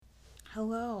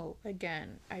Hello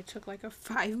again. I took like a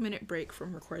 5 minute break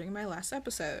from recording my last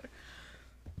episode.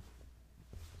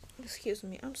 Excuse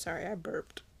me, I'm sorry, I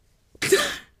burped.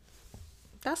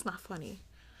 That's not funny.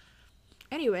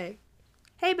 Anyway,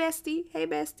 hey bestie, hey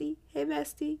bestie, hey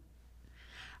bestie.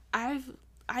 I've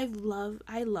I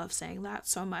love saying that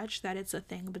so much that it's a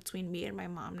thing between me and my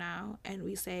mom now, and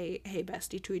we say hey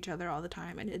bestie to each other all the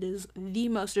time, and it is the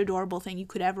most adorable thing you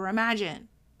could ever imagine.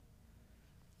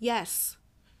 Yes.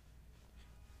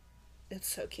 It's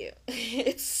so cute.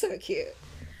 It's so cute.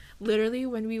 Literally,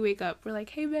 when we wake up, we're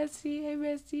like, hey bestie, hey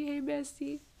bestie, hey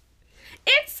bestie.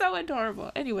 It's so adorable.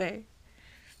 Anyway,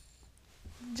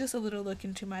 just a little look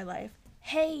into my life.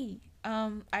 Hey,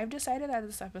 I've decided that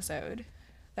this episode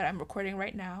that I'm recording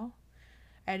right now,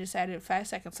 I decided 5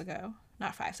 seconds ago,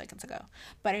 not 5 seconds ago,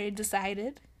 but I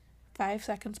decided 5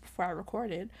 seconds before I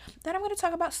recorded that I'm going to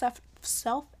talk about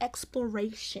self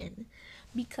exploration,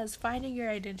 because finding your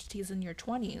identities in your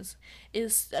 20s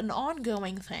is an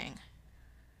ongoing thing,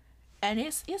 and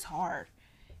it's hard.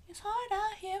 It's hard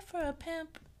out here for a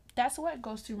pimp. That's what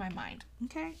goes through my mind.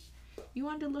 Okay, you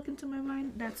want to look into my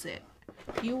mind? That's it.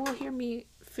 You will hear me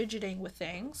fidgeting with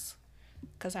things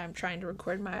because I'm trying to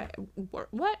record my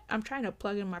what? I'm trying to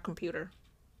plug in my computer.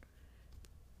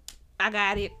 I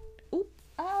got it. Oop!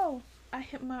 Oh, I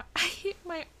hit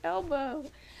my elbow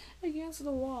against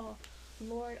the wall.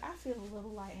 Lord, I feel a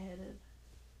little lightheaded.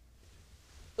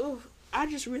 Ooh, I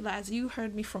just realized you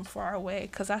heard me from far away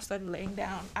because I started laying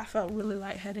down. I felt really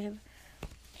lightheaded.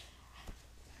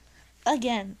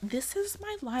 Again, this is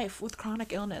my life with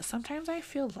chronic illness. Sometimes I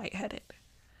feel lightheaded.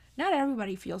 Not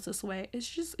everybody feels this way. It's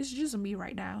just me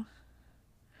right now.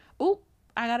 Oh,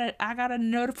 I got a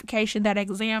notification that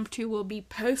exam 2 will be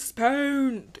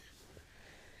postponed.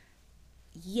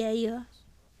 Yeah.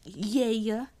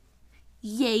 Yeah.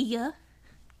 Yeah.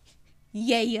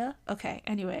 Yeah. Okay,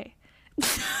 anyway.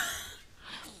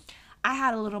 I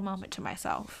had a little moment to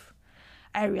myself.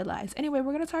 I realized. Anyway,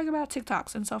 we're going to talk about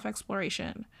TikToks and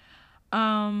self-exploration.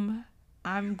 Um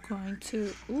I'm going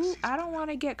to I don't want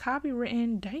to get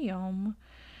copywritten. Damn.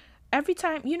 Every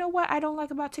time, you know what I don't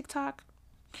like about TikTok?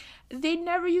 They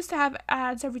never used to have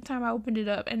ads every time I opened it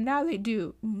up, and now they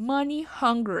do. Money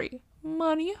hungry.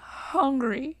 Money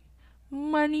hungry.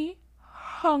 Money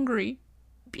hungry.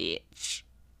 Bitch.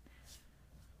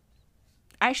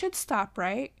 I should stop,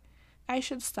 right? I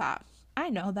should stop. I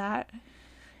know that.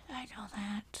 I know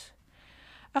that.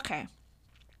 Okay.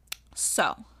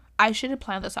 So, I should have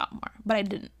planned this out more, but I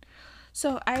didn't.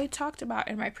 So, I talked about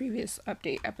in my previous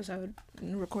update episode,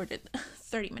 recorded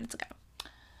 30 minutes ago,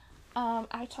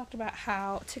 I talked about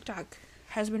how TikTok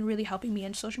has been really helping me,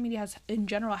 and social media has, in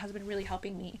general, has been really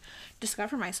helping me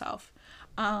discover myself.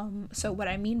 So what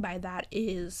I mean by that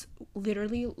is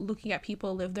literally looking at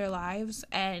people live their lives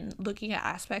and looking at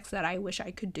aspects that I wish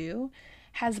I could do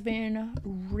has been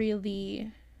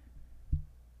really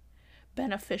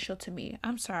beneficial to me.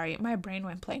 I'm sorry, my brain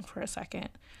went blank for a second.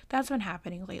 That's been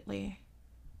happening lately.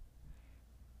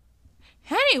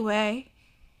 Anyway,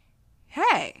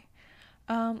 hey,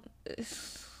 um,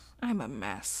 I'm a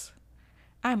mess.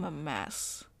 I'm a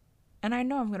mess. And I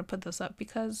know I'm going to put this up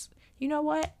because, you know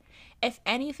what? If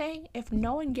anything, if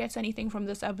no one gets anything from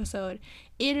this episode,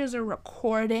 it is a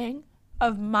recording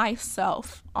of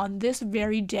myself on this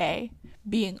very day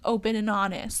being open and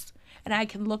honest. And I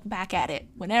can look back at it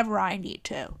whenever I need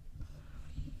to.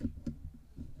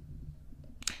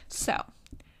 So,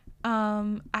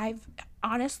 I've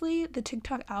honestly, the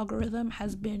TikTok algorithm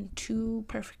has been too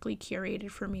perfectly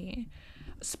curated for me.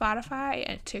 Spotify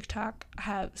and TikTok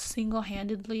have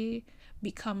single-handedly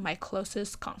become my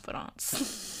closest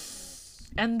confidants.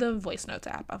 And the voice notes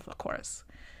app, of course,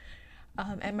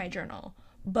 and my journal.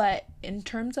 But in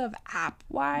terms of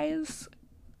app-wise,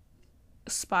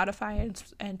 Spotify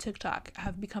and TikTok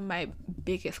have become my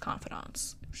biggest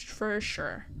confidants, for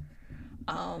sure.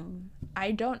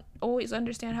 I don't always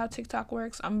understand how TikTok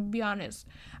works. I'm gonna be honest.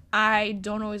 I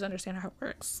don't always understand how it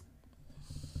works.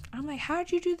 I'm like,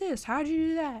 how'd you do this? How'd you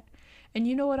do that? And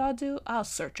you know what I'll do? I'll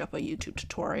search up a YouTube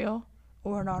tutorial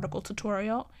or an article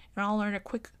tutorial, and I'll learn it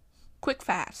quick,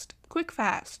 fast.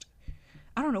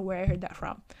 I don't know where I heard that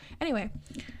from. Anyway,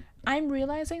 I'm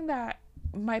realizing that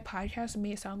my podcast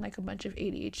may sound like a bunch of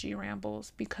ADHD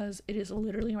rambles because it is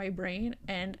literally my brain,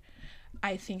 and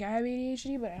I think I have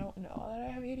ADHD, but I don't know that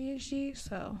I have ADHD,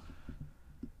 so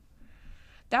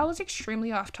that was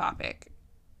extremely off topic,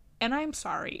 and I'm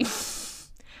sorry.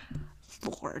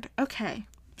 Lord. Okay.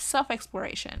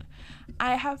 Self-exploration.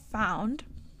 I have found,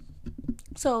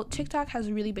 so TikTok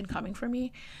has really been coming for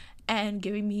me and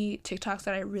giving me TikToks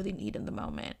that I really need in the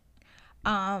moment.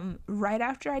 Right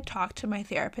after I talked to my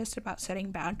therapist about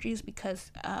setting boundaries,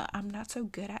 because I'm not so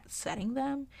good at setting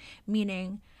them,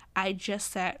 meaning I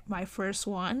just set my first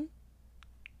one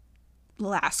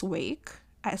last week.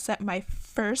 I set my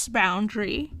first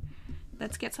boundary.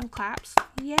 Let's get some claps.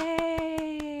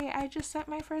 Yay! I just set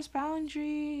my first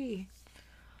boundary.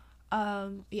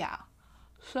 Yeah.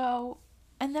 So,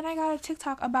 and then I got a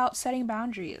TikTok about setting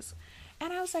boundaries.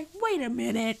 And I was like, wait a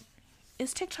minute.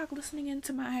 Is TikTok listening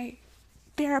into my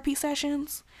therapy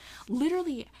sessions?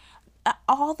 Literally,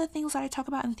 all the things that I talk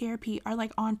about in therapy are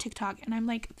like on TikTok. And I'm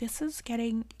like, this is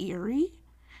getting eerie.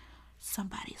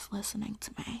 Somebody's listening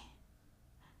to me.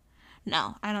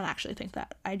 No, I don't actually think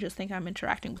that. I just think I'm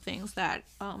interacting with things that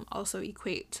also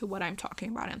equate to what I'm talking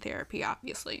about in therapy,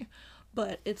 obviously.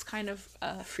 But it's kind of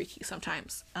freaky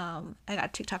sometimes. I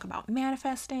got TikTok about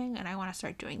manifesting, and I want to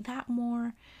start doing that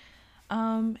more.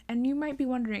 And you might be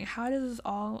wondering, how does this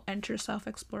all enter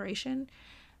self-exploration?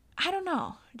 I don't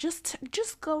know. Just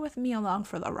go with me along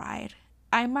for the ride.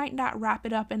 I might not wrap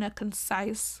it up in a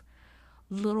concise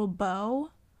little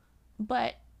bow,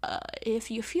 but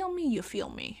if you feel me, you feel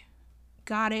me.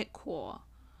 Got it? Cool.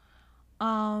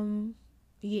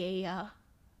 Yeah.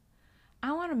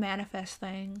 I want to manifest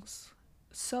things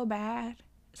so bad.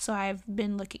 So I've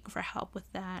been looking for help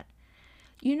with that.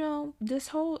 You know, this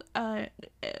whole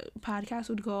podcast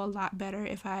would go a lot better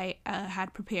if I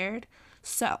had prepared.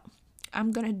 So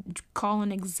I'm going to call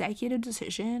an executive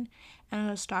decision, and I'm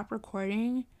going to stop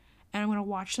recording, and I'm going to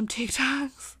watch some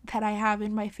TikToks that I have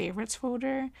in my favorites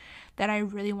folder that I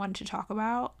really wanted to talk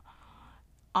about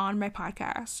on my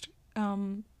podcast.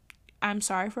 I'm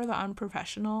sorry for the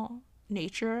unprofessional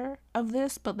nature of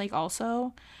this, but like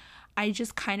also I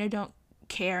just kind of don't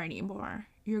care anymore.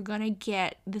 You're gonna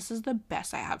get, this is the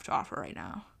best I have to offer right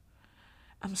now.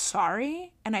 I'm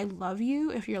sorry, and I love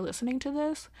you if you're listening to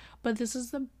this, but this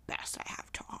is the best I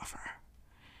have to offer.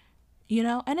 You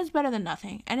know, and it's better than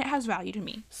nothing, and it has value to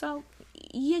me. So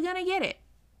you're gonna get it.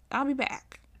 I'll be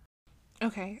back.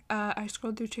 Okay, I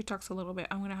scrolled through TikToks a little bit.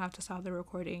 I'm gonna have to stop the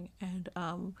recording and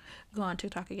go on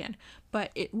TikTok again. But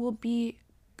it will be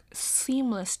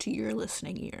seamless to your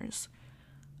listening ears.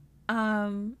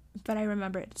 But I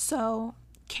remembered. So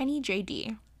Kenny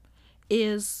JD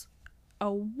is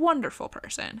a wonderful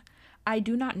person. I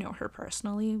do not know her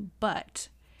personally, but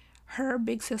her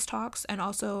Big Sis Talks and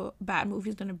also Bad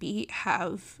Movies Gonna Be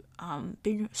have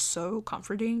been so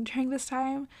comforting during this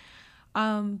time.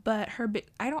 But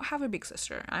I don't have a big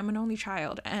sister. I'm an only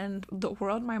child, and the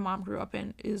world my mom grew up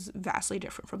in is vastly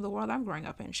different from the world I'm growing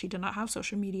up in. She did not have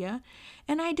social media,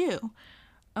 and I do.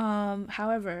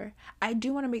 However, I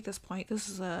do want to make this point. This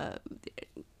is a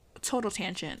total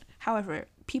tangent. However,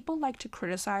 people like to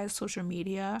criticize social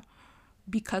media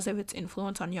because of its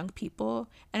influence on young people,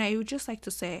 and I would just like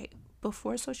to say,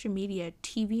 before social media,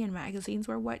 TV and magazines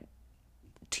were what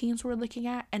teens were looking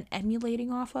at and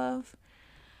emulating off of.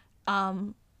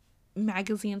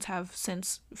 Magazines have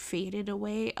since faded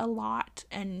away a lot,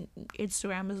 and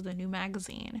Instagram is the new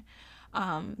magazine.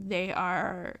 They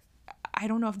are, I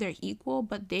don't know if they're equal,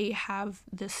 but they have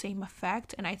the same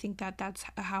effect, and I think that that's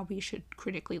how we should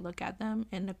critically look at them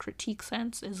in the critique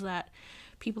sense, is that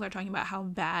people are talking about how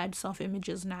bad self-image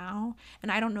is now,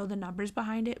 and I don't know the numbers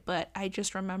behind it, but I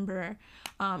just remember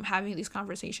having these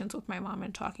conversations with my mom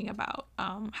and talking about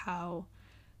how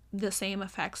the same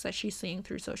effects that she's seeing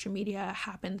through social media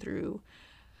happen through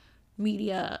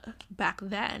media back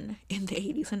then in the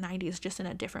 80s and 90s, just in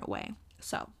a different way.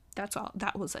 So that's all.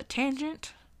 That was a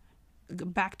tangent.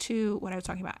 Back to what I was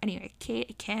talking about. Anyway,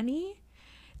 Kenny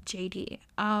JD,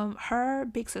 her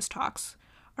Big Sis Talks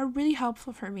are really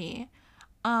helpful for me.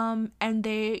 And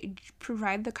they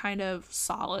provide the kind of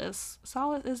solace,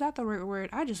 is that the right word?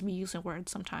 I just be using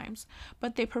words sometimes,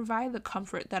 but they provide the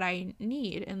comfort that I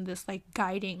need in this like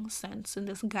guiding sense, in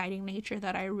this guiding nature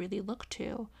that I really look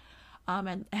to,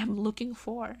 and am looking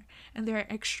for, and they're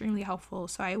extremely helpful.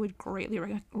 So I would greatly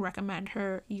recommend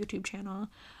her YouTube channel,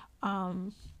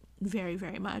 very,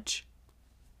 very much.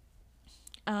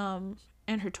 And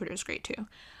her Twitter is great too.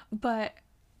 But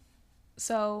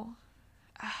so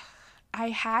I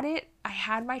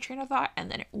had my train of thought, and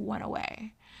then it went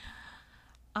away.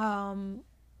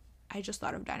 I just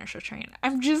thought of Dinosaur Train. I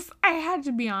had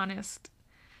to be honest.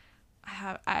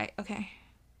 Okay.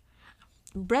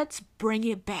 Let's bring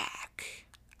it back.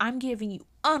 I'm giving you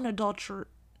unadulterated.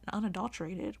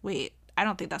 Wait, I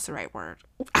don't think that's the right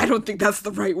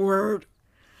word.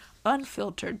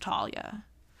 Unfiltered Talia.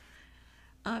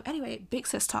 Anyway, Big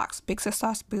Sis Talks. Blah,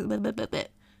 blah, blah, blah.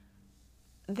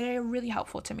 they're really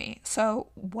helpful to me. So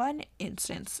one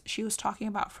instance, she was talking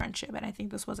about friendship, and I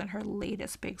think this was in her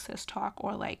latest Big Sis talk,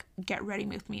 or like Get Ready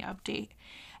With Me update.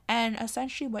 And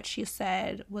essentially what she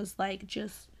said was like,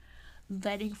 just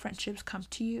letting friendships come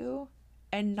to you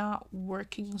and not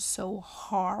working so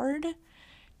hard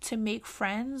to make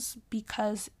friends,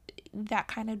 because that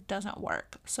kind of doesn't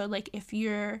work. So like if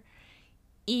you're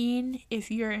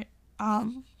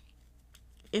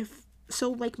if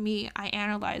so like me, I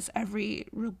analyze every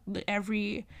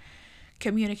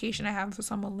communication I have with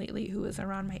someone lately who is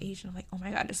around my age, and I'm like, oh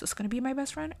my god, is this gonna be my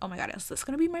best friend? Oh my god, is this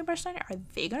gonna be my best friend? Are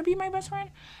they gonna be my best friend?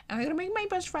 Am I gonna make my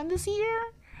best friend this year?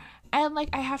 And like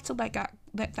I have to let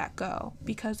that go,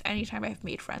 because anytime I've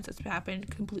made friends, it's happened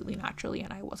completely naturally,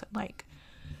 and I wasn't like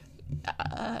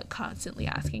constantly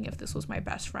asking if this was my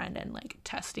best friend and like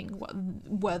testing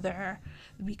whether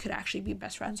we could actually be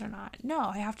best friends or not. No,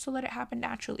 I have to let it happen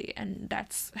naturally, and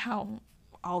that's how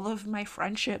all of my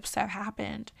friendships have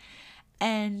happened.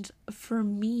 And for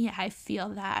me, I feel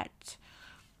that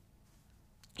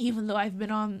even though I've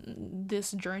been on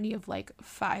this journey of like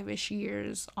 5-ish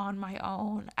years on my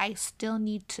own, I still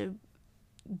need to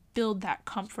build that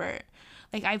comfort.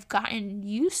 Like I've gotten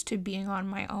used to being on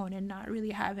my own and not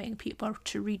really having people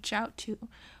to reach out to,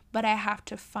 but I have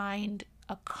to find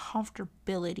a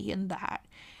comfortability in that,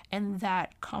 and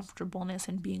that comfortableness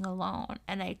in being alone.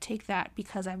 And I take that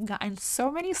because I've gotten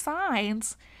so many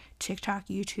signs, TikTok,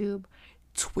 YouTube,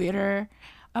 Twitter,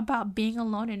 about being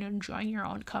alone and enjoying your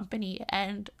own company.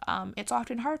 And it's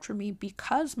often hard for me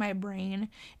because my brain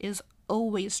is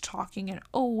always talking and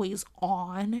always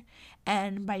on,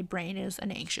 and my brain is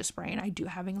an anxious brain. I do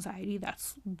have anxiety.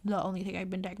 That's the only thing I've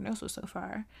been diagnosed with so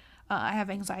far. I have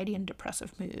anxiety and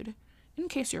depressive mood, in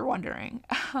case you're wondering.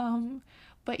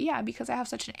 But yeah, because I have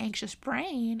such an anxious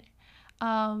brain,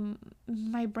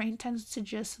 my brain tends to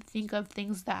just think of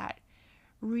things that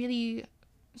really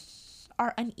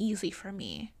are uneasy for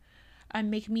me and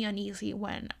make me uneasy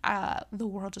when the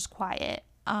world is quiet.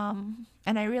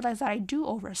 And I realize that I do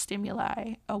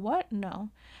overstimulate.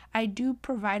 I do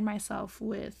provide myself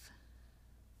with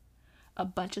a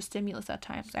bunch of stimulus at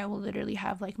times. I will literally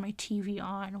have like my TV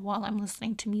on while I'm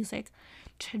listening to music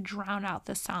to drown out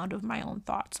the sound of my own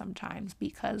thoughts sometimes,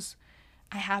 because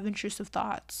I have intrusive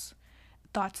thoughts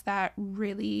that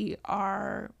really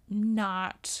are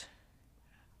not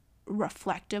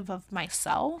reflective of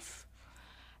myself.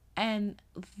 And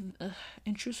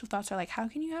intrusive thoughts are like, how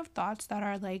can you have thoughts that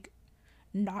are like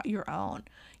not your own?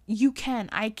 You can.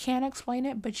 I can't explain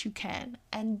it, but you can.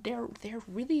 And they're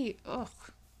really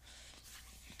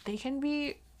they can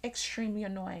be extremely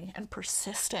annoying and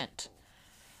persistent.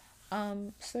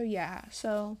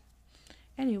 So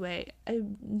anyway,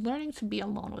 I'm learning to be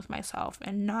alone with myself,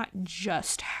 and not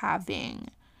just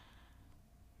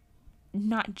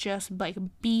like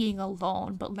being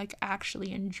alone, but like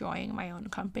actually enjoying my own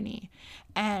company.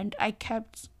 And I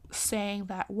kept saying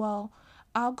that, well,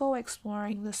 I'll go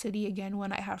exploring the city again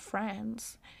when I have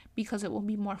friends, because it will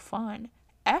be more fun.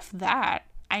 F that.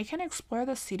 I can explore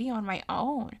the city on my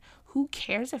own. Who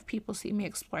cares if people see me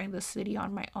exploring the city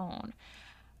on my own?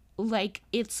 Like,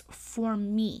 it's for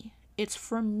me. It's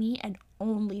for me and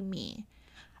only me.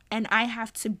 And I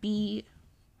have to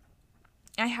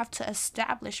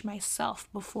establish myself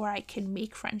before I can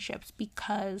make friendships,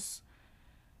 because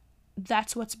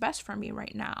that's what's best for me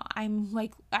right now. I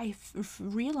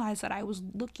realized that I was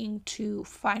looking to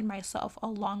find myself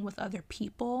along with other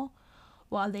people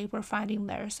while they were finding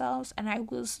themselves, and I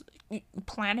was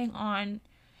planning on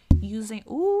using,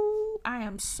 I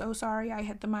am so sorry I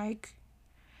hit the mic.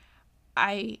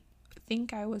 I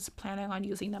think I was planning on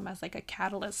using them as like a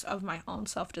catalyst of my own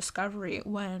self-discovery,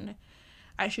 when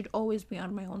I should always be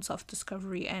on my own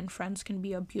self-discovery, and friends can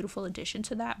be a beautiful addition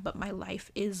to that, but my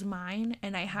life is mine,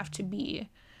 and I have to be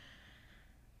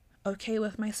okay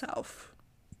with myself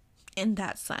in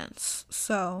that sense.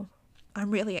 So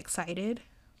I'm really excited,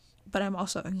 but I'm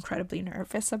also incredibly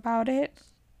nervous about it,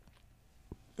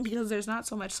 because there's not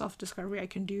so much self-discovery I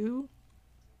can do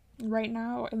right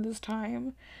now in this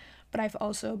time. But I've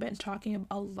also been talking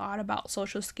a lot about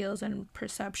social skills and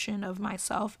perception of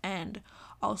myself, and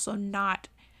also not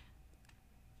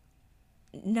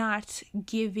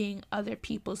giving other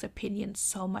people's opinions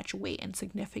so much weight and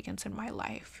significance in my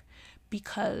life,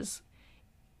 because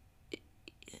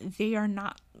they are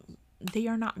not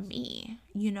me,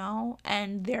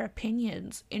 and their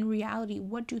opinions, in reality,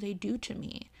 what do they do to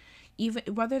me? Even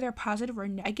whether they're positive or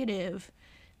negative,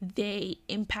 they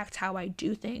impact how I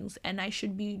do things, and I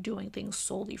should be doing things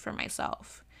solely for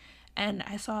myself. And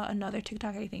I saw another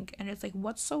TikTok, I think, and it's like,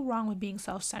 what's so wrong with being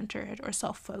self-centered or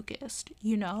self-focused?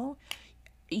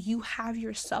 you have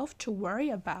yourself to worry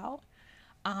about.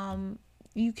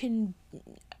 You can,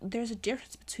 there's a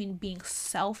difference between being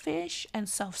selfish and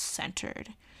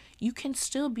self-centered. You can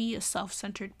still be a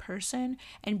self-centered person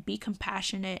and be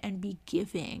compassionate and be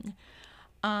giving.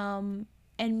 And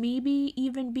maybe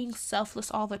even being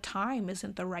selfless all the time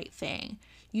isn't the right thing.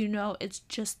 It's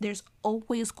just there's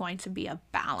always going to be a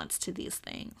balance to these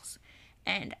things.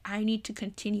 And I need to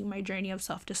continue my journey of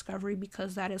self-discovery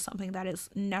because that is something that is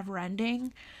never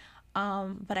ending.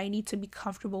 But I need to be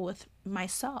comfortable with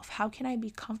myself. How can I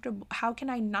be comfortable? How can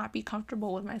I not be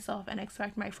comfortable with myself and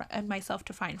expect myself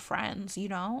to find friends?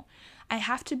 I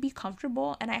have to be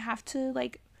comfortable, and I have to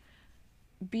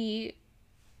be.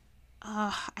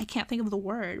 I can't think of the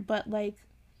word, but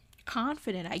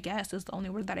confident, I guess, is the only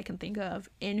word that I can think of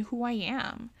in who I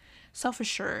am.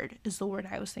 Self-assured is the word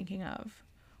I was thinking of,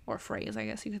 or phrase, I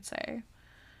guess you could say.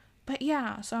 But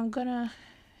yeah, so I'm gonna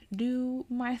do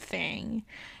my thing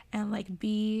and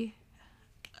be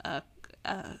a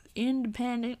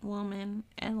independent woman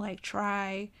and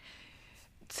try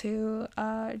to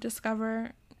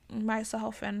discover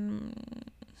myself and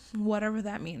whatever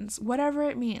that means, whatever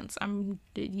it means.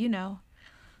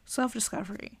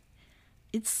 Self-discovery,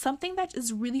 it's something that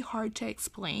is really hard to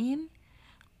explain.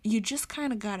 You just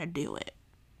kind of gotta do it.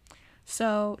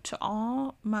 So to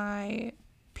all my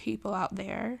people out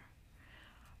there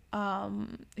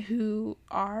who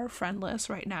are friendless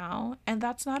right now, and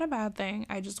that's not a bad thing.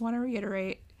 I just want to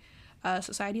reiterate,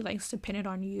 society likes to pin it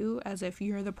on you as if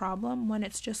you're the problem, when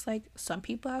it's just some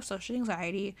people have social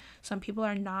anxiety. Some people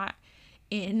are not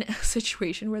in a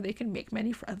situation where they can make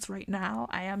many friends right now.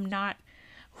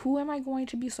 Who am I going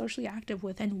to be socially active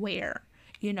with, and where?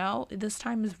 This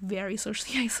time is very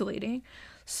socially isolating.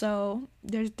 So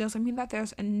there doesn't mean that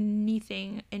there's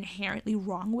anything inherently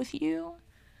wrong with you.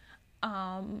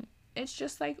 It's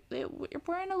just we're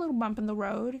in a little bump in the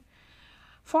road.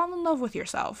 Fall in love with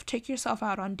yourself. Take yourself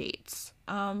out on dates.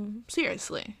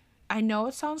 Seriously. I know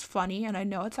it sounds funny and I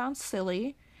know it sounds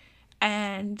silly,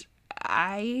 and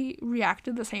I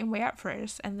reacted the same way at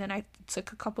first, and then I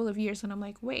took a couple of years and I'm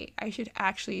like, wait, I should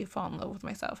actually fall in love with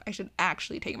myself. I should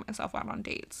actually take myself out on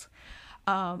dates.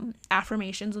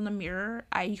 Affirmations in the mirror,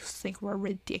 I used to think were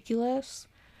ridiculous.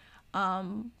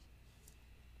 And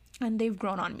they've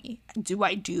grown on me. Do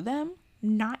I do them?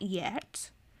 Not yet.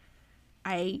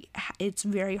 It's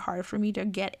very hard for me to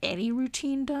get any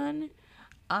routine done.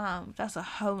 That's a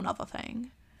whole nother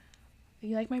thing.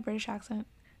 You like my British accent?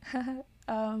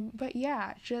 But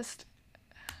yeah, just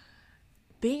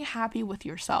being happy with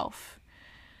yourself.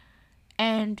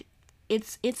 And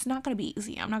it's not gonna be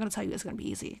easy. I'm not gonna tell you it's gonna be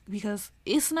easy, because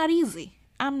it's not easy.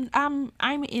 I'm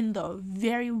in the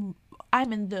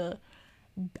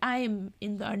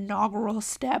inaugural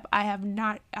step. I have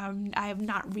not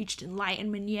reached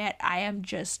enlightenment yet. I am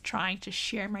just trying to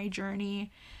share my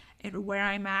journey and where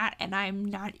I'm at, and I'm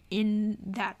not in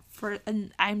that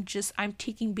and I'm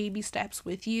taking baby steps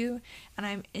with you, and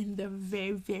I'm in the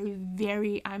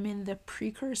I'm in the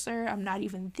precursor. I'm not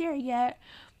even there yet,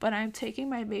 but I'm taking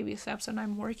my baby steps and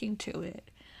I'm working to it.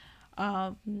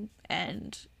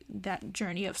 And that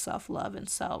journey of self-love and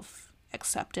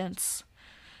self-acceptance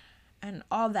and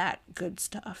all that good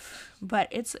stuff. But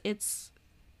it's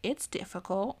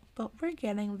difficult, but we're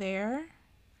getting there.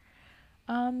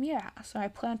 So I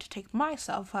plan to take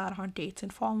myself out on dates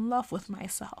and fall in love with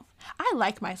myself. I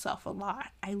like myself a lot.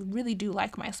 I really do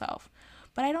like myself,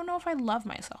 but I don't know if I love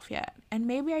myself yet. And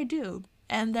maybe I do.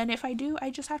 And then if I do, I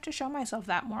just have to show myself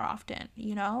that more often.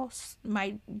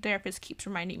 My therapist keeps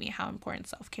reminding me how important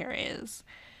self-care is.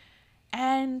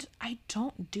 And I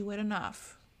don't do it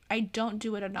enough.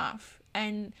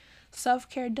 And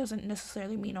self-care doesn't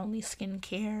necessarily mean only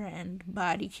skincare and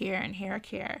body care and hair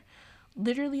care.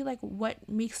 Literally, what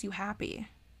makes you happy.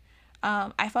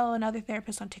 I follow another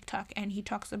therapist on TikTok, and he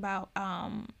talks about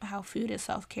how food is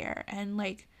self-care. And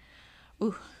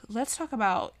let's talk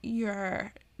about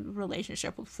your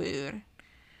relationship with food,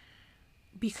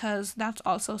 because that's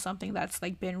also something that's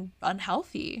been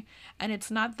unhealthy. And it's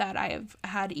not that I've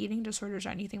had eating disorders or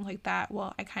anything like that.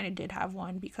 Well, I kind of did have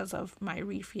one because of my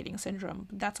refeeding syndrome,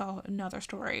 but that's all another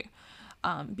story.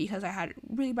 Because I had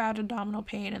really bad abdominal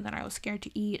pain, and then I was scared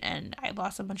to eat, and I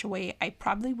lost a bunch of weight. I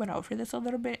probably went over this a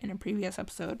little bit in a previous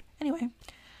episode. Anyway,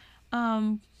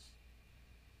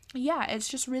 it's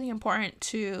just really important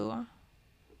to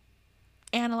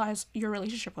analyze your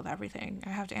relationship with everything. I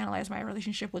have to analyze my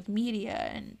relationship with media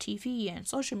and TV and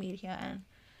social media and,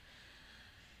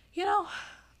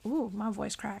 my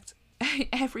voice cracked.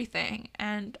 Everything.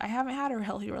 And I haven't had a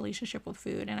healthy relationship with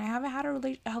food, and I haven't had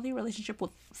a healthy relationship with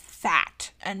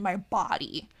fat and my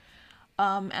body.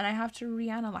 And I have to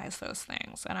reanalyze those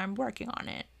things, and I'm working on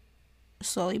it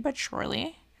slowly but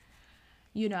surely,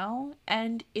 you know?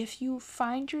 And if you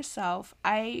find yourself,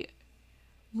 I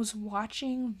was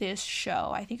watching this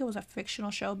show. I think it was a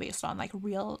fictional show based on like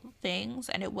real things,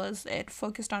 and it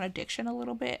focused on addiction a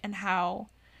little bit, and how,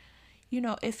 you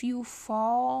know, if you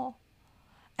fall,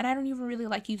 and I don't even really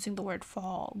like using the word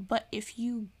fall, but if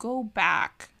you go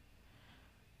back,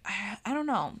 I don't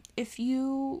know, if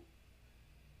you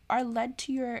are led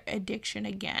to your addiction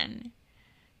again,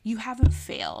 you haven't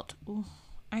failed. Ooh,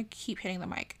 I keep hitting the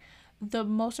mic. The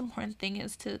most important thing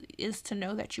is to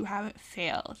know that you haven't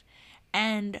failed,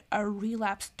 and a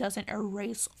relapse doesn't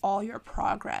erase all your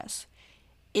progress.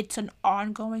 It's an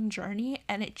ongoing journey,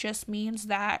 and it just means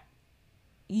that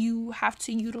you have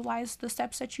to utilize the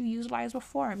steps that you utilized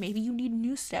before. Maybe you need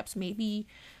new steps. Maybe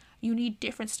you need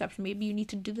different steps. Maybe you need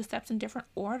to do the steps in different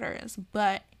orders,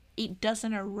 but it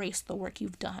doesn't erase the work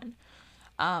you've done.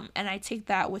 And I take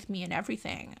that with me in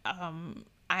everything.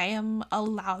 I am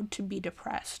allowed to be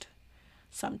depressed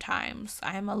sometimes.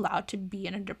 I am allowed to be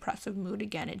in a depressive mood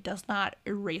again. It does not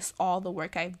erase all the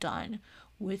work I've done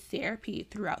with therapy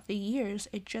throughout the years.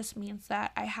 It just means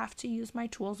that I have to use my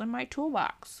tools in my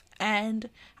toolbox, and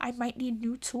I might need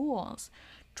new tools.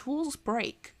 Tools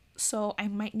break, so I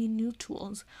might need new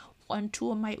tools. One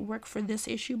tool might work for this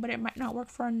issue, but it might not work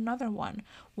for another one.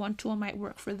 One tool might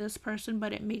work for this person,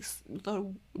 but it makes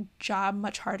the job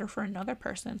much harder for another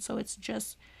person. So it's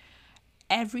just,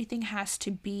 everything has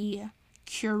to be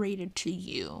curated to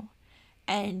you,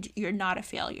 and you're not a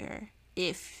failure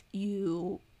if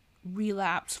you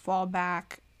relapse, fall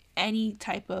back, any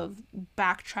type of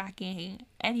backtracking,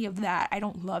 any of that. I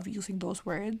don't love using those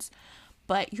words,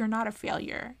 but you're not a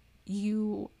failure.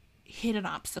 You hit an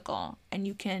obstacle, and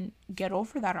you can get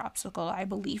over that obstacle. I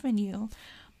believe in you,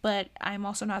 but I'm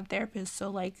also not a therapist, so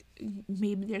like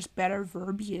maybe there's better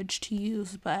verbiage to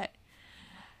use, but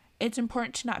it's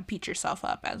important to not beat yourself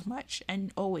up as much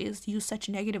and always use such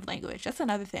negative language. That's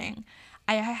another thing.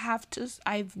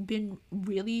 I've been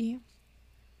really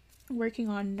working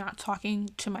on not talking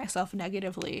to myself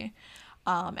negatively,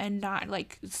 and not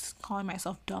like calling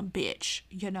myself dumb bitch,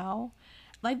 you know?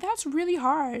 Like, that's really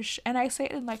harsh, and I say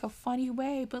it in like a funny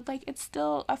way, but like it's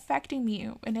still affecting me,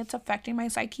 and it's affecting my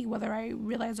psyche whether I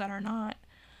realize that or not.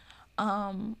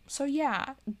 So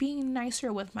yeah, being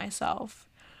nicer with myself.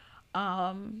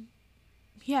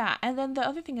 Yeah, and then the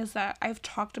other thing is that I've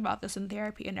talked about this in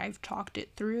therapy, and I've talked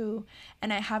it through,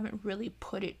 and I haven't really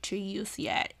put it to use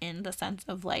yet, in the sense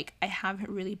of like I haven't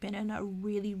really been in a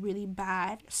really, really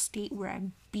bad state where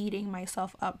I'm beating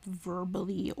myself up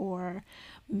verbally or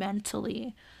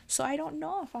mentally. So I don't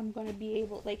know if I'm going to be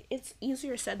able, like, it's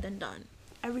easier said than done.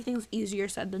 Everything's easier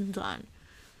said than done.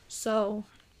 So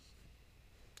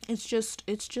it's just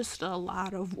a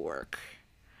lot of work.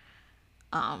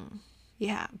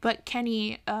 Yeah, but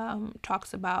Kenny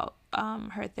talks about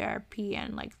her therapy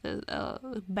and like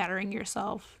the bettering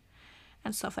yourself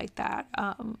and stuff like that,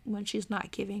 when she's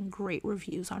not giving great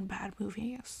reviews on bad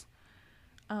movies.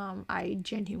 I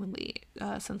genuinely,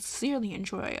 sincerely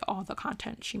enjoy all the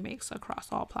content she makes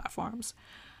across all platforms.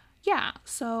 Yeah,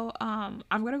 so I'm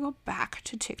gonna go back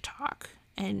to TikTok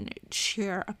and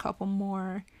share a couple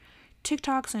more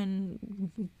TikToks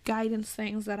and guidance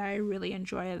things that I really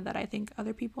enjoy, that I think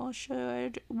other people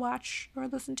should watch or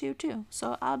listen to too.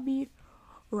 So I'll be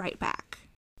right back.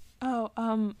 Oh,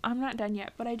 I'm not done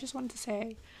yet, but I just wanted to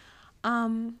say,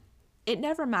 it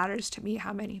never matters to me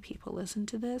how many people listen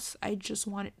to this. I just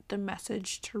want the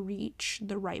message to reach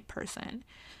the right person,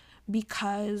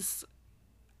 because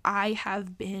I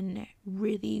have been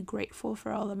really grateful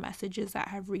for all the messages that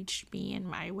have reached me in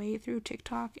my way through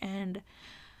TikTok, and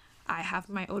I have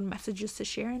my own messages to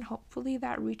share, and hopefully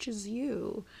that reaches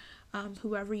you,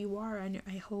 whoever you are, and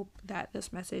I hope that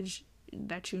this message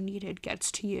that you needed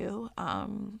gets to you.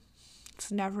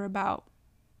 It's never about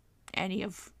any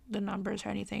of the numbers or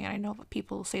anything, and I know that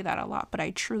people say that a lot, but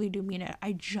I truly do mean it.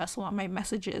 I just want my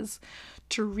messages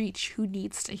to reach who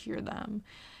needs to hear them.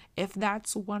 If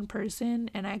that's one person,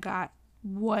 and I got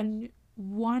one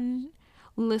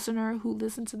listener who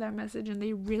listened to that message and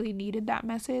they really needed that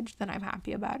message, then I'm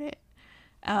happy about it.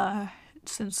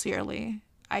 Sincerely,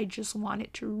 I just want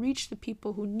it to reach the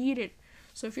people who need it.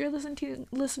 So if you're listening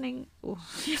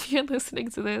if you're listening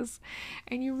to this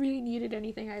and you really needed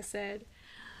anything I said,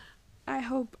 I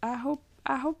hope I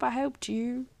helped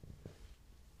you.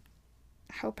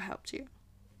 I hope I helped you.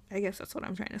 I guess that's what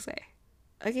I'm trying to say.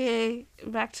 Okay,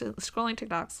 back to scrolling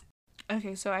TikToks.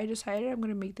 Okay, so I decided I'm going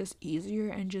to make this easier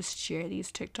and just share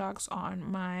these TikToks on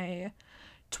my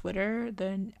Twitter,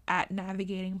 then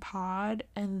 @navigatingpod,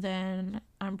 and then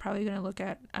I'm probably gonna look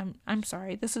at, I'm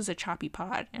sorry, this is a choppy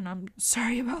pod, and I'm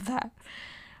sorry about that.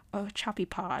 Oh, choppy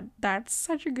pod, that's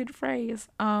such a good phrase.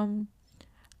 I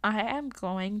am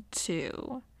going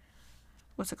to,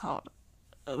 what's it called,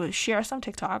 share some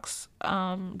TikToks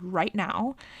right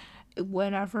now,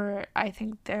 whenever I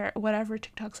think whatever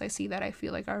TikToks I see that I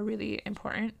feel like are really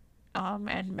important,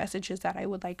 and messages that I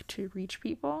would like to reach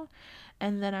people.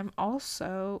 And then I'm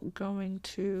also going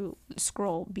to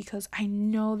scroll because I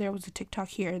know there was a TikTok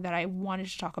here that I wanted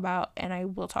to talk about, and I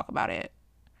will talk about it.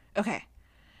 Okay,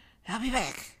 I'll be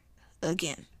back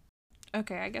again.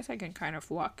 Okay, I guess I can kind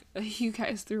of walk you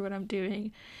guys through what I'm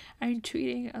doing. I'm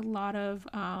tweeting a lot of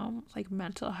like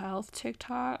mental health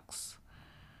TikToks.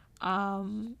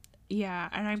 Yeah,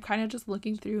 and I'm kind of just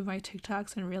looking through my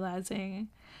TikToks and realizing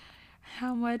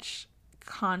how much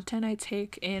content I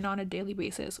take in on a daily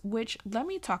basis, which, let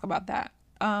me talk about that.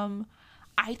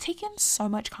 I take in so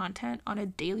much content on a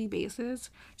daily basis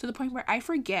to the point where I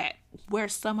forget where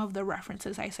some of the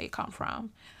references I say come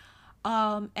from.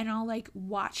 And I'll like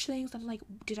watch things. I'm like,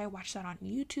 did I watch that on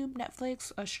YouTube,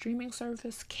 Netflix, a streaming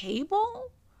service,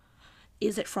 cable?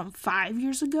 Is it from 5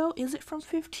 years ago? Is it from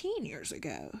 15 years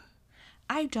ago?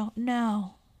 I don't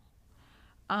know.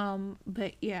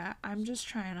 But yeah, I'm just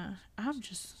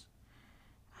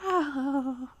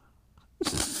oh.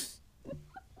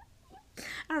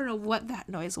 I don't know what that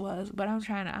noise was, but I'm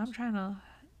trying to,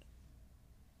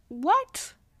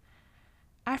 what?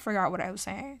 I forgot what I was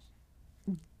saying.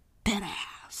 Dead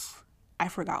ass. I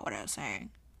forgot what I was saying.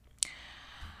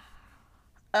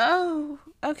 Oh,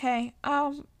 okay.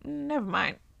 Never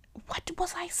mind. What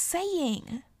was I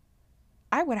saying?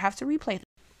 I would have to replay this.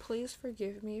 Please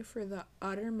forgive me for the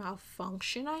utter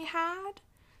malfunction I had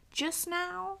just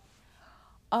now.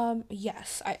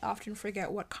 Yes, I often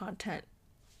forget what content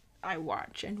I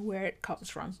watch and where it comes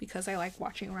from because I like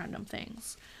watching random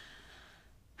things.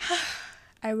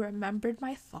 I remembered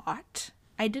my thought.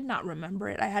 I did not remember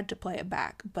it. I had to play it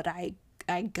back, but I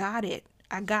got it.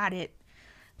 I got it.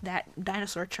 That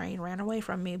dinosaur train ran away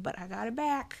from me, but I got it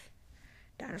back.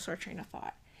 Dinosaur train of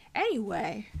thought.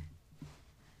 Anyway,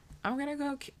 I'm gonna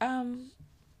go.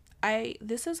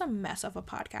 This is a mess of a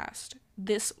podcast.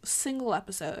 This single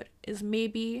episode is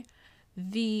maybe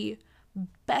the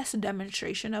best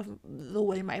demonstration of the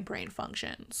way my brain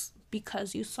functions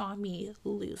because you saw me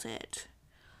lose it.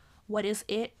 What is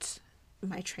it?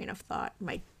 My train of thought,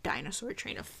 my dinosaur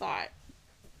train of thought.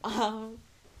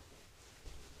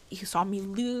 You saw me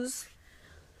lose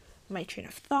my train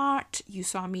of thought. You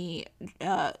saw me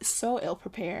so ill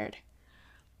prepared.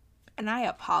 And I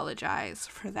apologize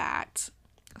for that.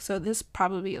 So this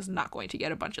probably is not going to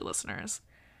get a bunch of listeners.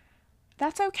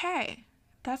 That's okay.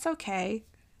 That's okay.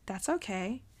 That's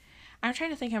okay. I'm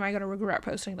trying to think, am I going to regret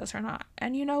posting this or not?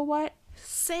 And you know what?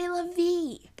 C'est la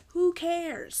vie. Who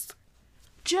cares?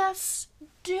 Just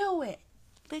do it.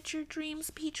 Let your dreams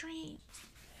be dreams.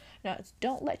 No,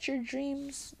 don't let your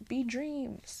dreams be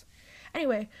dreams.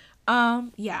 Anyway,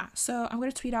 yeah, so I'm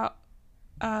going to tweet out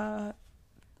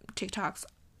TikToks.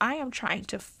 I am trying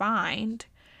to find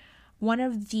one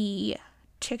of the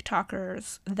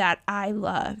TikTokers that I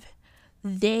love.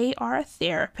 They are a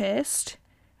therapist,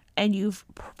 and you've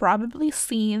probably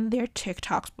seen their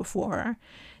TikToks before.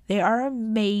 They are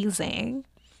amazing.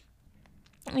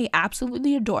 I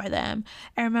absolutely adore them.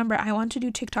 And remember, I want to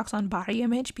do TikToks on body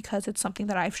image because it's something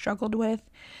that I've struggled with.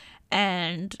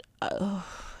 And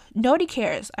nobody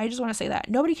cares. I just want to say that.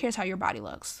 Nobody cares how your body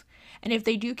looks. And if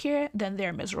they do care, then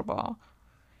they're miserable.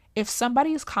 If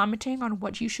somebody is commenting on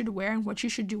what you should wear and what you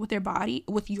should do with your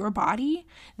body,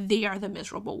 they are the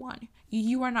miserable one.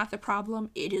 You are not the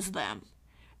problem. It is them.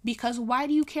 Because why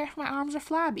do you care if my arms are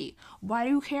flabby? Why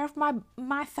do you care if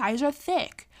my thighs are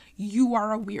thick? You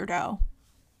are a weirdo.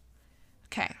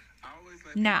 Okay.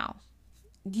 Now,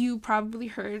 you probably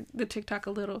heard the TikTok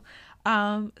a little.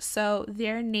 So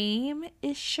their name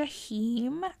is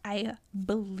Shaheem, I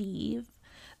believe.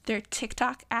 Their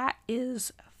TikTok @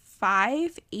 is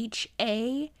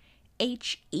 5HAHEM.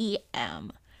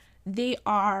 They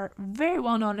are very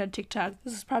well known on TikTok.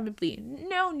 This is probably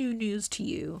no new news to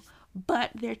you,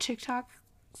 but their TikToks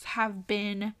have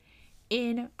been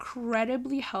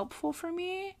incredibly helpful for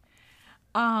me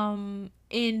in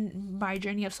my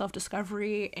journey of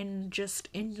self-discovery and just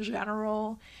in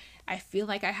general. I feel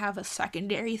like I have a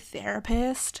secondary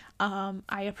therapist.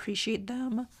 I appreciate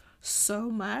them so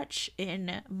much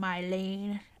in my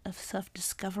lane of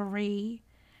self-discovery.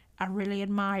 I really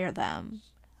admire them.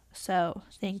 So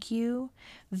thank you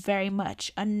very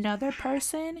much. Another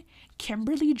person,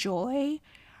 Kimberly Joy,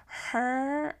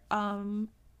 her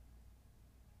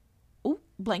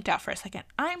blanked out for a second.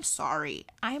 I'm sorry.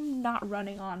 I'm not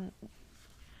running on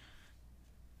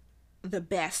the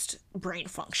best brain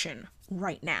function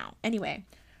right now. Anyway,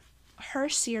 her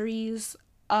series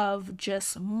of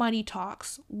just money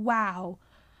talks, wow.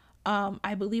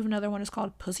 I believe another one is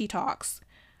called Pussy Talks.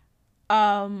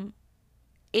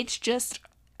 It's just,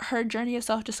 her journey of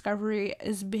self-discovery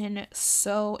has been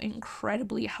so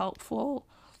incredibly helpful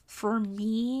for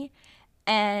me,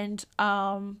 and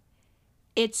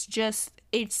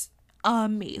it's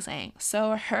amazing.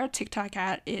 So her TikTok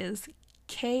at is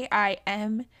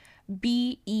KIMBERLEEJOI.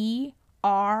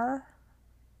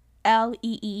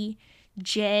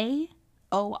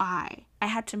 I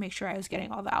had to make sure I was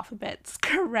getting all the alphabets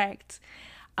correct.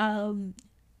 Her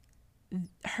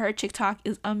TikTok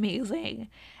is amazing,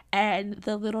 and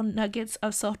the little nuggets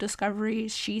of self-discovery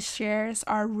she shares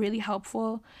are really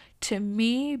helpful to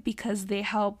me because they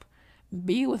help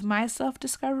me with my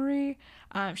self-discovery.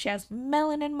 She has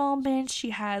melanin moments,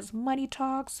 she has money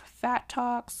talks, fat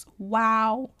talks,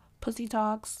 wow, pussy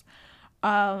talks.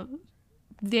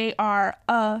 They are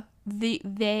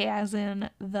they as in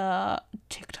the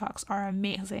TikToks are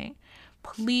amazing.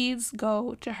 Please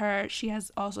go to her. She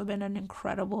has also been an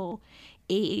incredible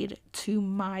aid to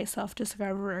my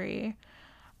self-discovery.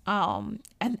 And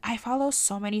I follow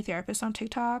so many therapists on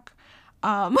TikTok.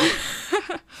 But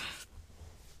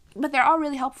they're all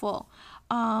really helpful.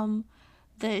 The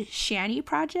Shani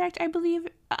Project, I believe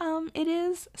it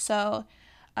is. So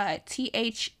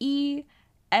THESHANI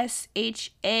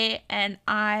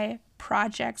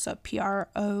Project, so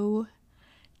PROJECT.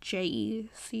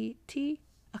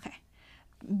 Okay.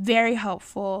 Very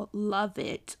helpful. Love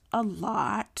it a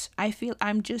lot. I feel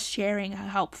I'm just sharing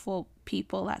helpful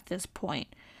people at this point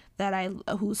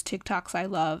whose TikToks I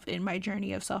love in my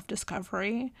journey of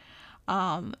self-discovery.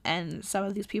 And some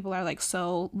of these people are like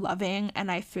so loving,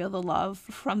 and I feel the love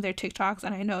from their TikToks,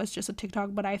 and I know it's just a TikTok,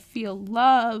 but I feel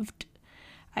loved.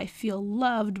 I feel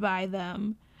loved by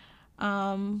them.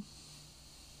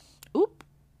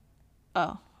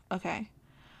 Oh, okay.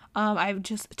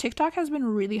 TikTok has been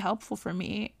really helpful for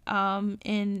me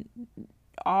in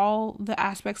all the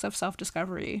aspects of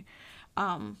self-discovery.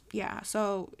 Yeah,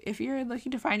 so if you're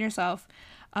looking to find yourself,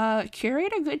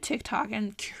 curate a good TikTok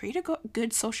and curate a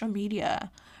good social media,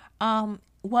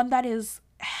 one that is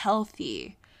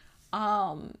healthy,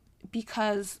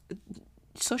 because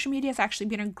social media has actually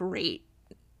been a great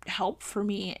help for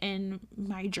me in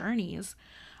my journeys.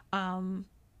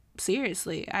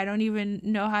 Seriously, I don't even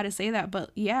know how to say that,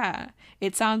 but yeah,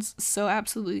 it sounds so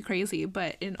absolutely crazy,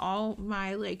 but in all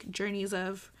my like journeys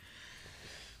of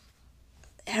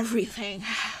everything,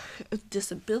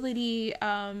 disability,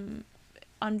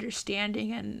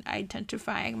 understanding and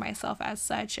identifying myself as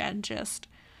such, and just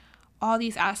all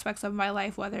these aspects of my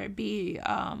life, whether it be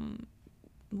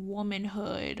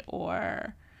womanhood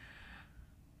or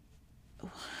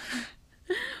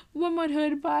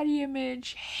womanhood, body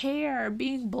image, hair,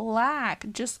 being black,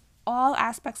 just all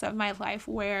aspects of my life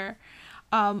where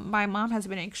my mom has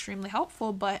been extremely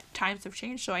helpful, but times have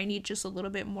changed, so I need just a little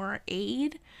bit more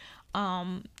aid.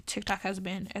 TikTok has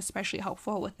been especially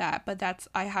helpful with that, but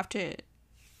I have to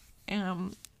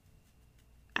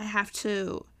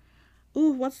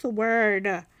what's the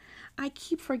word? I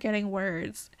keep forgetting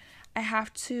words. I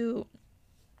have to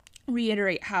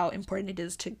reiterate how important it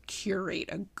is to curate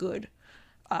a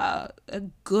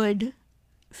good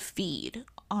feed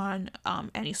on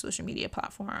any social media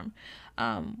platform,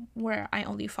 where I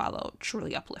only follow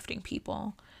truly uplifting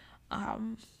people.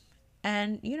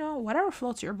 And whatever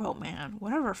floats your boat, man.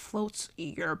 Whatever floats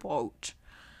your boat.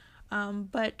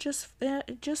 But just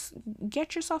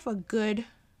get yourself a good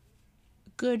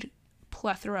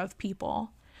plethora of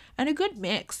people and a good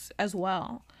mix as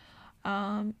well.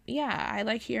 Yeah, I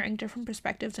like hearing different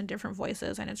perspectives and different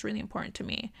voices, and it's really important to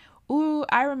me. Ooh,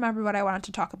 I remember what I wanted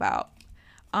to talk about.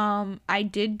 I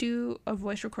did do a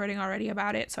voice recording already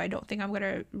about it, so I don't think I'm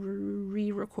gonna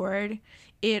re-record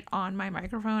it on my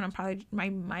microphone. I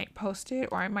might post it,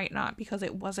 or I might not, because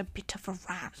it was a bit of a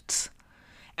rant.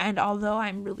 And although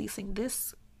I'm releasing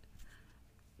this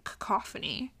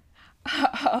cacophony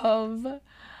of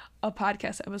a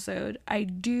podcast episode, I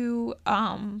do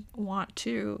want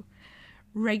to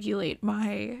regulate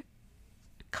my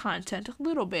content a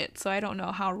little bit, so I don't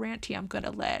know how ranty I'm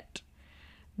gonna let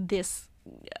this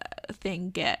thing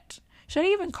get. Should I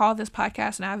even call this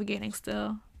podcast Navigating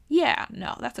Still? Yeah,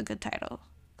 no, that's a good title,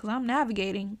 because I'm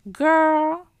navigating,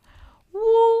 girl.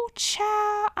 Woo,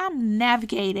 child, I'm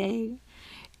navigating.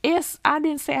 I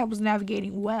didn't say I was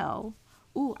navigating well.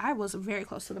 Ooh, I was very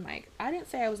close to the mic. I didn't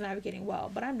say I was navigating well,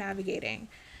 but I'm navigating.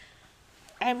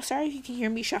 I'm sorry if you can hear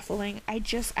me shuffling. I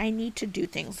need to do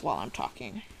things while I'm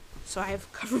talking. So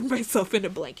I've covered myself in a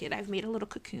blanket. I've made a little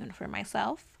cocoon for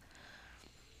myself.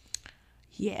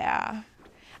 yeah.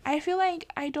 I feel like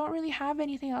I don't really have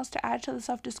anything else to add to the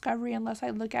self-discovery unless I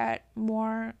look at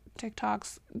more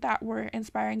TikToks that were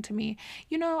inspiring to me.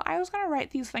 You know, I was going to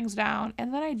write these things down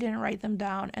and then I didn't write them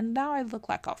down and now I look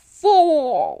like a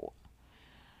fool.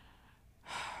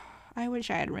 I wish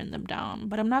I had written them down,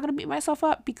 but I'm not going to beat myself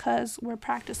up because we're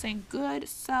practicing good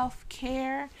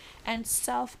self-care and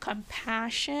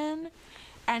self-compassion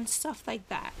and stuff like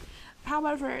that.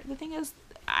 However, the thing is,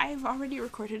 I've already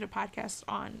recorded a podcast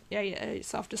on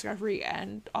self-discovery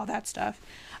and all that stuff.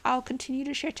 I'll continue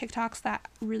to share TikToks that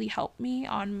really help me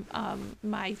on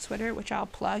my Twitter, which I'll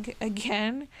plug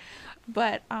again.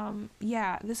 But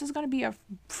yeah, this is going to be a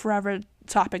forever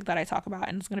topic that I talk about,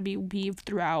 and it's going to be weaved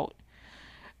throughout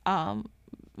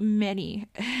many,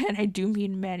 and I do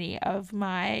mean many, of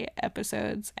my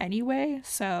episodes anyway.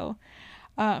 So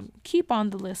keep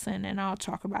on the listen and I'll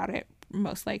talk about it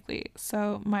most likely.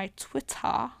 So my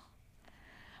Twitter,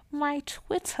 not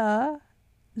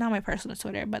my personal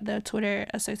Twitter, but the Twitter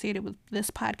associated with this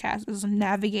podcast is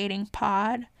Navigating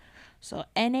Pod. So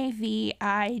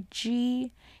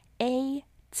NAVIGATINGPOD.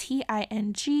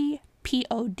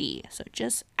 So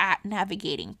just at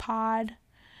Navigating Pod.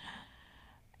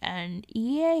 And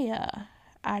yeah,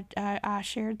 I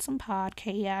shared some not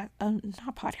podcasts,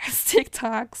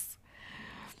 TikToks.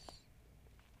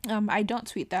 I don't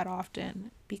tweet that often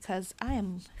because I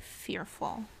am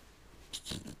fearful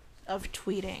of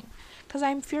tweeting, because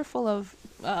I'm fearful of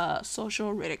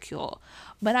social ridicule,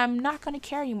 but I'm not going to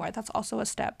care anymore. That's also a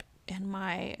step in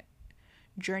my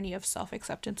journey of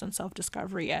self-acceptance and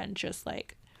self-discovery and just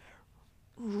like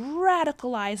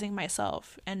radicalizing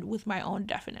myself, and with my own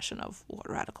definition of what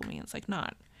radical means. Like,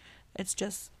 not, it's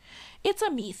a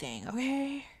me thing,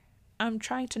 okay? I'm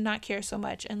trying to not care so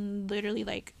much, and literally,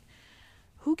 like,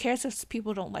 who cares if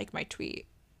people don't like my tweet?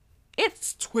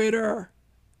 It's Twitter.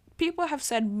 People have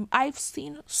said I've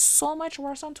seen so much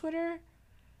worse on Twitter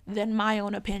than my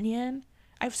own opinion.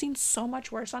 I've seen so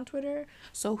much worse on Twitter,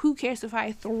 so who cares if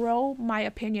I throw my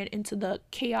opinion into the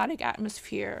chaotic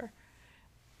atmosphere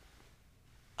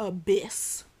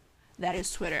abyss that is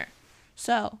Twitter.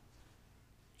 So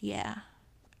yeah,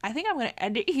 I think I'm gonna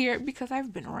end it here because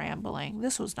I've been rambling.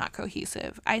 This was not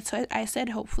cohesive. I said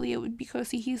hopefully it would be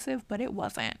cohesive, but it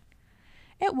wasn't.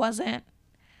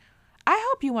 I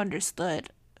hope you understood.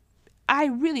 I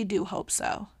really do hope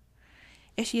so.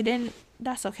 If you didn't,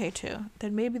 that's okay too.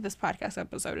 Then maybe this podcast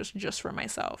episode is just for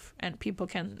myself and people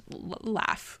can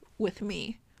laugh with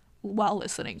me while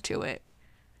listening to it.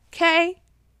 Okay?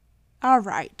 All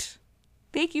right.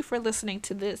 Thank you for listening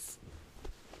to this.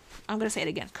 I'm going to say it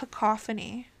again.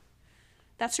 Cacophony.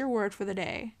 That's your word for the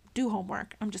day. Do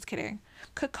homework. I'm just kidding.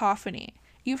 Cacophony.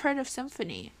 You've heard of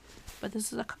symphony, but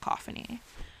this is a cacophony.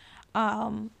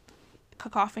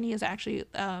 Cacophony is actually,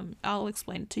 I'll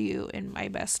explain to you in my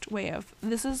best way of,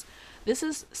 this is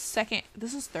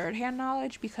third hand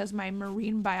knowledge because my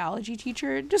marine biology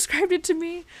teacher described it to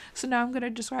me. So now I'm going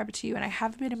to describe it to you. And I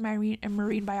haven't been in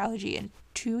marine biology in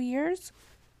 3 years.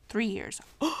 3 years.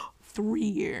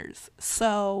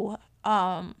 So,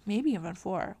 maybe even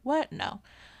 4. What? No.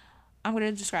 I'm going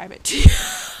to describe it to you.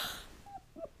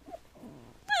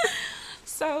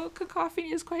 So,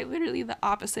 cacophony is quite literally the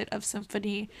opposite of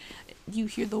symphony. You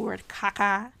hear the word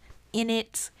caca in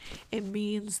it. It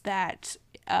means that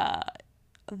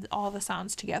all the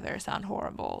sounds together sound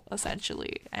horrible,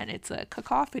 essentially. And it's a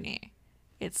cacophony.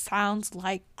 It sounds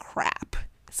like crap.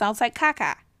 It sounds like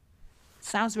caca. It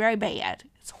sounds very bad.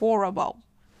 It's horrible.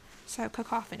 So,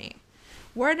 cacophony.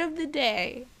 Word of the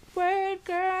day. Word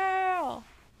girl.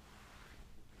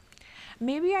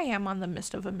 Maybe I am on the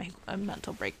midst of a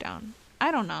mental breakdown.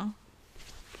 I don't know.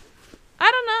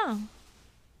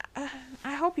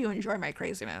 I hope you enjoy my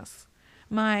craziness.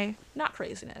 My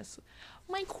quirkiness.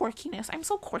 I'm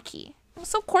so quirky.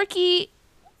 What's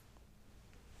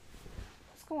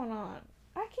going on?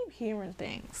 I keep hearing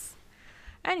things.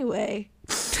 Anyway.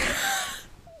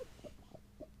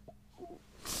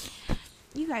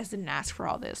 You guys didn't ask for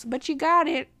all this, but you got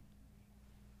it.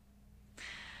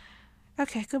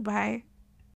 Okay, goodbye.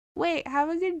 Wait, have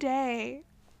a good day.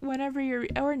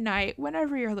 Or night,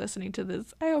 whenever you're listening to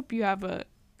this. I hope you have a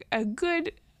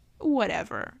good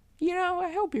whatever. You know,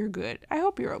 I hope you're good. I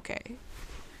hope you're okay.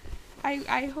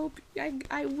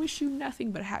 I wish you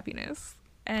nothing but happiness.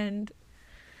 And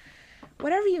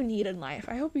whatever you need in life,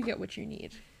 I hope you get what you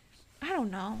need. I don't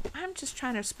know. I'm just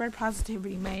trying to spread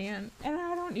positivity, man. And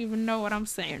I don't even know what I'm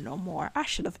saying no more. I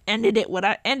should have ended it when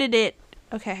I ended it.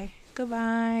 Okay.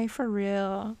 Goodbye. For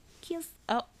real. Kiss.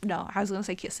 Oh, no. I was going to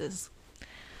say kisses.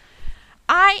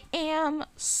 I am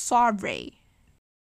sorry.